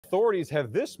authorities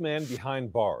have this man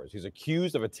behind bars. He's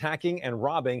accused of attacking and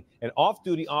robbing an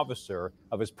off-duty officer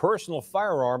of his personal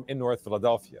firearm in North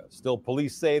Philadelphia. Still,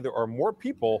 police say there are more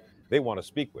people they want to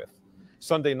speak with.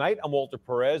 Sunday night, I'm Walter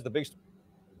Perez. The big story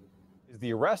is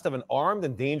the arrest of an armed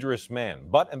and dangerous man,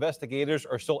 but investigators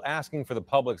are still asking for the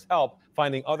public's help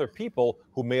finding other people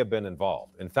who may have been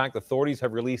involved. In fact, authorities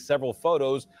have released several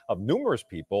photos of numerous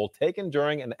people taken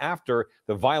during and after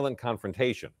the violent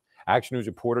confrontation. Action News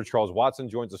reporter Charles Watson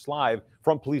joins us live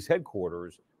from police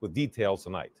headquarters with details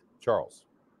tonight. Charles.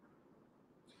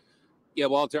 Yeah,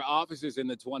 Walter, officers in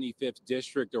the 25th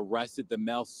District arrested the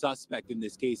male suspect in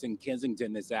this case in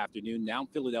Kensington this afternoon. Now,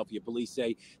 Philadelphia police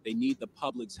say they need the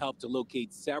public's help to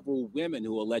locate several women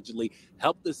who allegedly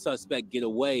helped the suspect get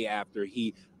away after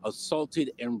he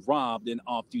assaulted and robbed an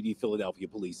off-duty Philadelphia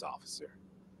police officer.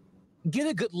 Get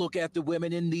a good look at the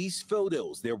women in these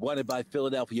photos. They're wanted by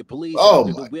Philadelphia police. Oh,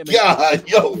 my God.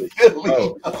 Yo,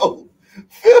 Philly. Oh,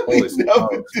 Philly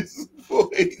never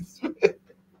disappoints, man.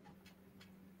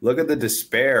 Look at the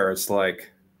despair. It's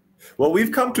like, well,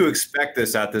 we've come to expect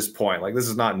this at this point. Like, this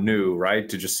is not new, right?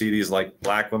 To just see these, like,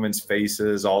 black women's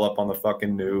faces all up on the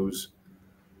fucking news.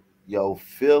 Yo,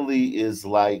 Philly is,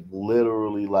 like,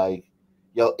 literally, like,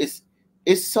 yo, it's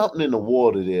something in the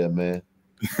water there, man.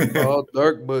 All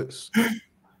dark butts.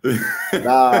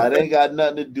 Nah, it ain't got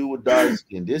nothing to do with dark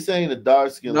skin. This ain't a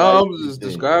dark skin. No, I'm just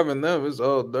describing them. It's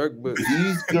all dark butts.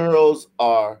 These girls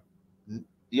are,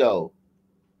 yo,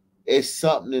 it's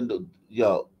something in the,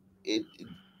 yo,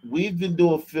 we've been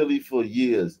doing Philly for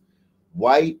years.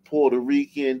 White, Puerto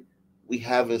Rican, we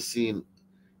haven't seen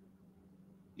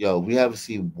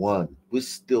one. We're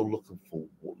still looking for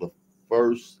the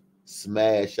first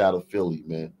smash out of Philly,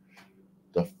 man.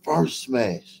 The first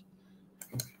smash.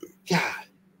 God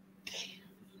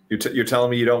damn. You're telling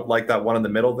me you don't like that one in the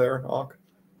middle there, Hawk?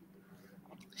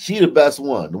 She the best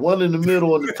one. The one in the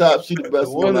middle on the top, she the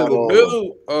best one. In the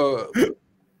middle?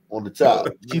 On the top.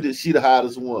 She the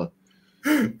hottest one.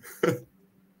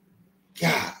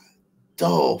 God,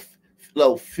 dog.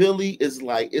 Look, Philly is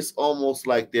like, it's almost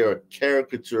like they're a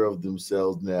caricature of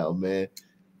themselves now, man.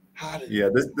 Yeah,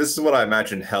 this is what I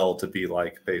imagine hell to be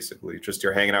like, basically. Just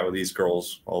you're hanging out with these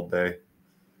girls all day.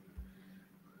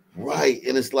 Right.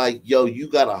 And it's like, yo, you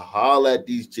gotta holler at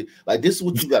these chicks. Like, this is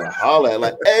what you gotta holler at.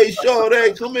 Like, hey,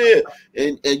 Shorty, come here.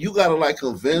 And you gotta like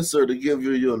convince her to give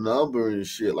you your number and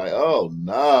shit. Like, oh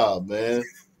nah, man.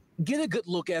 Get a good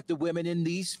look at the women in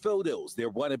these photos. They're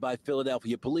wanted by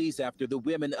Philadelphia police after the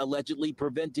women allegedly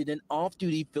prevented an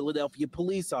off-duty Philadelphia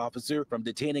police officer from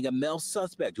detaining a male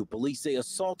suspect who police say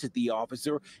assaulted the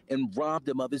officer and robbed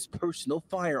him of his personal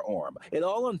firearm. It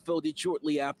all unfolded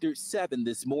shortly after 7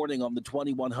 this morning on the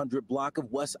 2100 block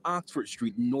of West Oxford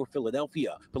Street in North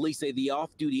Philadelphia. Police say the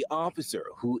off-duty officer,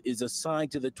 who is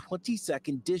assigned to the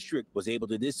 22nd District, was able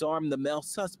to disarm the male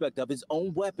suspect of his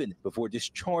own weapon before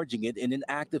discharging it in an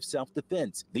act of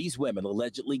self-defense. These women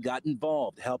allegedly got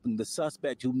involved, helping the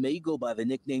suspect, who may go by the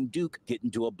nickname Duke, get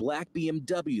into a black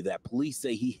BMW that police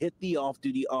say he hit the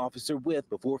off-duty officer with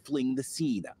before fleeing the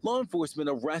scene. Law enforcement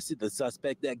arrested the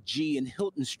suspect at G and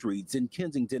Hilton Streets in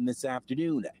Kensington this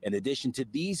afternoon. In addition to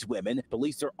these women,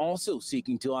 police are also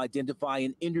seeking to identify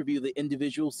and interview the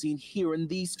individuals seen here in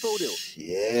these photos.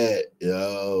 Shit,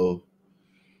 yo.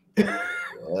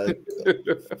 What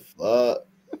the fuck?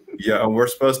 Yeah, and we're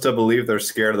supposed to believe they're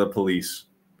scared of the police.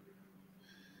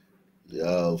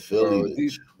 Yo, Philly,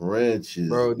 these trenches,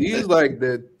 bro. These like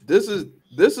that. This is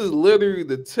literally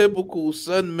the typical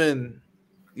Sunmen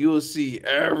you will see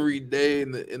every day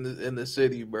in the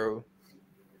city, bro.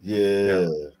 Yeah,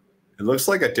 it looks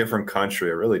like a different country.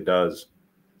 It really does.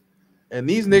 And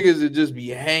these niggas would just be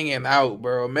hanging out,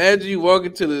 bro. Imagine you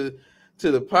walking to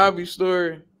the poppy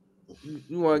store,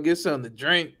 you want to get something to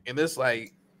drink, and it's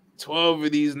like 12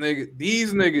 of these niggas.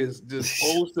 These niggas just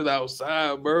posted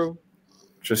outside, bro.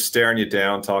 Just staring you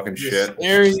down, talking shit.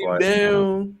 Staring you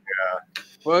down. Yeah.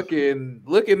 Fucking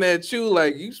looking at you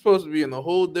like you supposed to be in a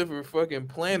whole different fucking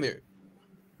planet.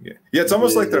 Yeah. Yeah, it's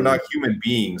almost like they're not human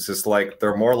beings. It's like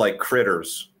they're more like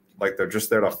critters. Like they're just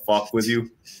there to fuck with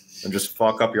you and just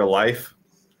fuck up your life.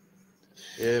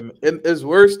 Yeah, it's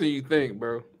worse than you think,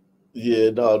 bro.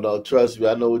 Yeah, no, trust me.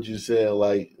 I know what you're saying.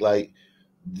 Like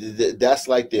that's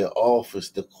like their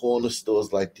office. The corner store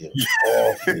is like their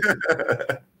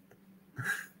office.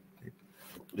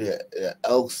 Yeah,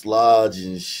 Elks Lodge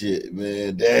and shit,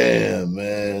 man. Damn,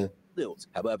 man.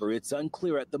 However, it's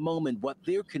unclear at the moment what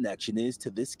their connection is to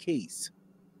this case.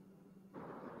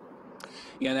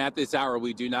 And at this hour,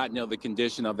 we do not know the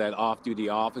condition of that off-duty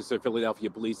officer. Philadelphia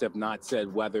police have not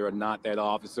said whether or not that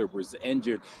officer was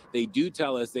injured. They do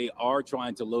tell us they are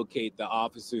trying to locate the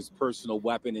officer's personal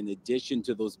weapon in addition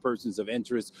to those persons of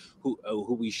interest who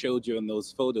we showed you in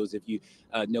those photos. If you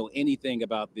know anything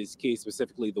about this case,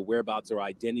 specifically the whereabouts or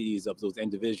identities of those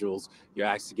individuals, you're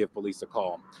asked to give police a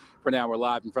call. For now, we're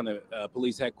live in front of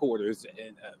police headquarters,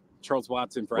 and Charles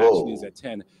Watson for Action News at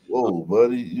 10. Whoa,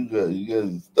 buddy, you got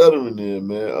stuttering there,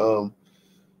 man.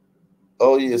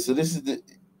 Oh yeah, so this is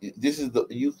the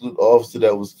youth officer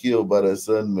that was killed by that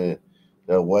son, man.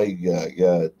 That white guy.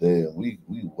 God damn, we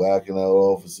whacking out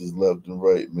officers left and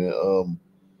right, man.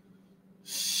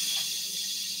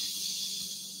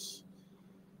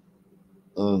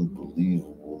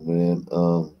 Unbelievable, man.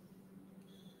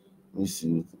 Let me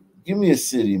see. Give me a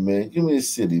city, man. Give me a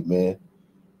city, man.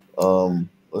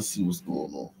 Let's see what's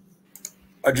going on.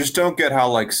 I just don't get how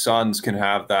like sons can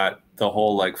have the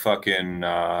whole like fucking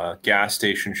gas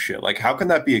station shit. Like, how can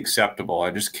that be acceptable?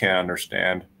 I just can't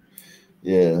understand.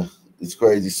 Yeah, it's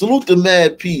crazy. Salute to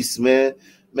Mad Peace, man.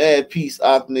 Mad Peace,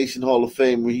 Ock Nation Hall of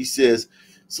Fame, where he says,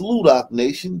 "Salute Ock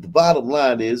Nation. The bottom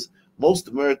line is most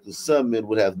American sunmen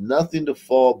would have nothing to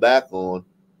fall back on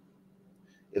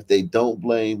if they don't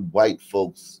blame white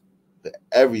folks for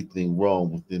everything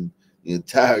wrong within the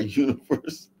entire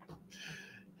universe."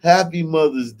 Happy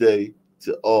Mother's Day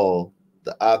to all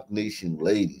the Ock Nation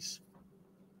ladies.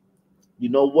 You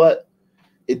know what?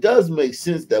 It does make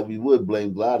sense that we would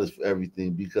blame gliders for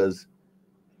everything because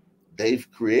they've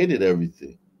created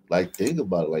everything. Like, think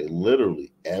about it. Like,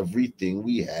 literally, everything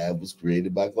we have was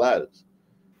created by gliders.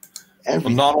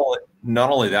 Everything. Well, not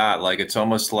only that, like it's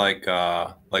almost like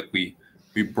we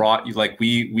brought you, like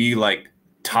we like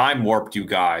time warped you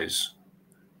guys.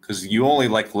 Because you only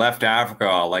like left Africa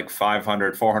like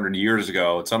 500, 400 years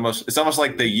ago. It's almost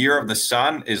like the year of the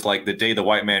sun is like the day the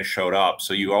white man showed up.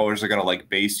 So you always are gonna like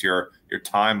base your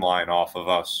timeline off of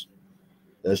us.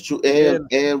 That's true.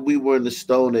 And we were in the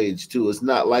Stone Age too. It's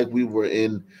not like we were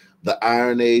in the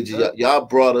Iron Age. Y'all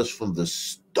brought us from the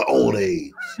Stone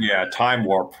Age. Yeah, time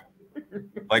warp.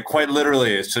 Like quite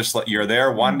literally, it's just like you're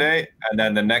there one day and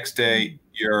then the next day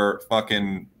you're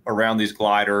fucking around these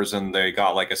gliders and they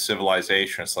got like a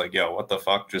civilization. It's like, yo, what the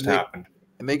fuck just happened?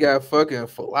 And they got fucking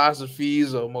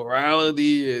philosophies of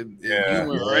morality and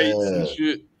human rights and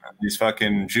shit. These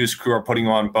fucking juice crew are putting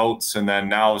you on boats, and then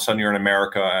now all of a sudden you're in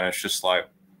America, and it's just like,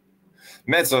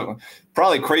 man, it's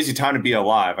probably a crazy time to be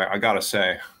alive. I gotta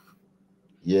say.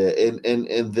 Yeah, and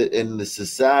the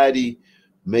society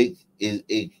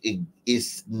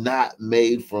it's not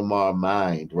made from our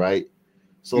mind, right?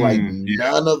 So like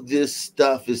none of this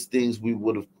stuff is things we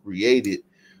would have created.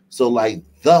 So like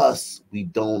thus we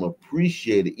don't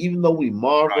appreciate it. Even though we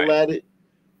marvel at it,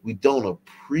 we don't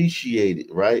appreciate it,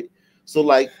 right? So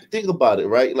like think about it,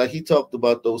 right? Like he talked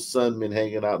about those sunmen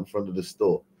hanging out in front of the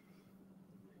store.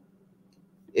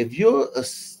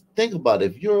 Think about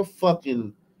it,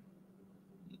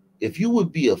 if you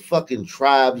would be a fucking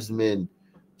tribesman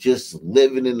just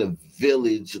living in a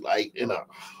village, like in a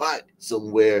hut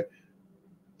somewhere,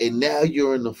 and now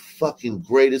you're in the fucking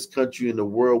greatest country in the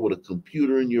world with a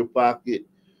computer in your pocket,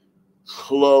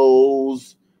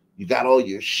 clothes, you got all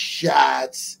your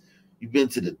shots, you've been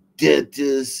to the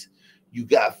dentist, you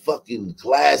got fucking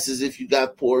glasses if you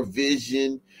got poor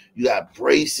vision, you got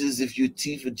braces if your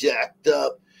teeth are jacked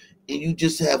up, and you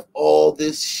just have all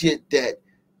this shit that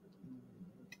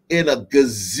in a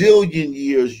gazillion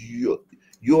years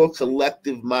your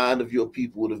collective mind of your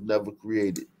people would have never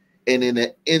created. And in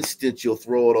an instant, you'll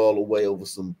throw it all away over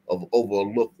over a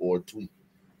look or a tweet.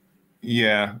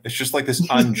 Yeah, it's just like this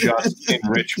unjust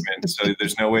enrichment. So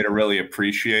there's no way to really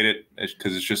appreciate it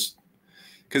because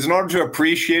in order to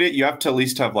appreciate it, you have to at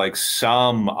least have like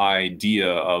some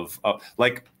idea of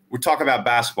like we're talking about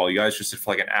basketball. You guys just did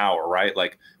for like an hour, right?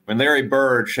 Like when Larry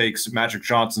Bird shakes Magic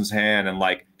Johnson's hand and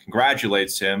like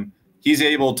congratulates him, he's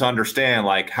able to understand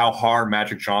like how hard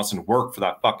Magic Johnson worked for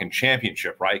that fucking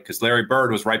championship, right? Because Larry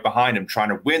Bird was right behind him trying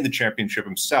to win the championship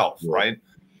himself, right?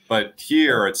 But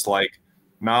here it's like,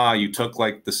 nah, you took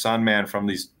like the sun man from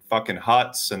these fucking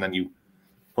huts and then you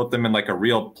put them in like a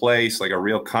real place, like a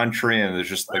real country, and there's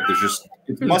just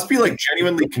it must be like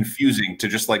genuinely confusing to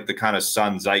just like the kind of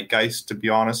sun zeitgeist, to be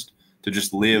honest, to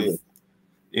just live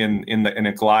in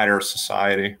a glider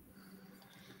society.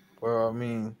 Well, I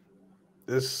mean,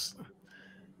 it's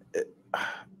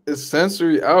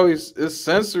sensory. It's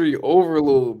sensory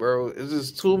overload, bro. It's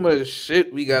just too much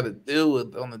shit we got to deal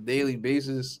with on a daily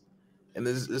basis, and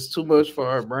it's too much for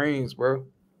our brains, bro.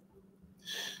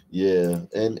 Yeah,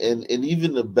 and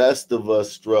even the best of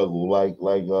us struggle. Like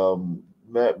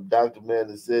Dr.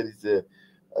 Manning said, he said,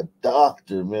 a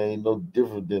doctor, man, ain't no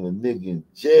different than a nigga in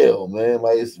jail, man.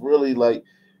 Like, it's really like,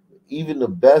 even the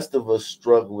best of us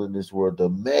struggle in this world. The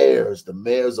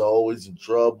mayors are always in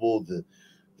trouble.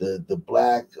 The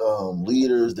black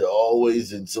leaders, they're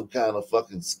always in some kind of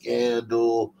fucking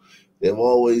scandal. They're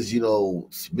always,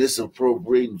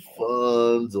 misappropriating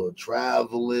funds or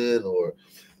traveling, or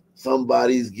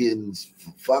somebody's getting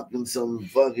fucking some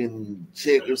fucking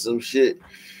chick or some shit.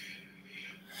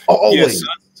 Always. Yeah,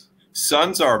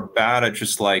 sons are bad at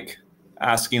just like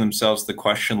asking themselves the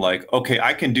question like, okay,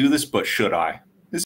 I can do this, but should I?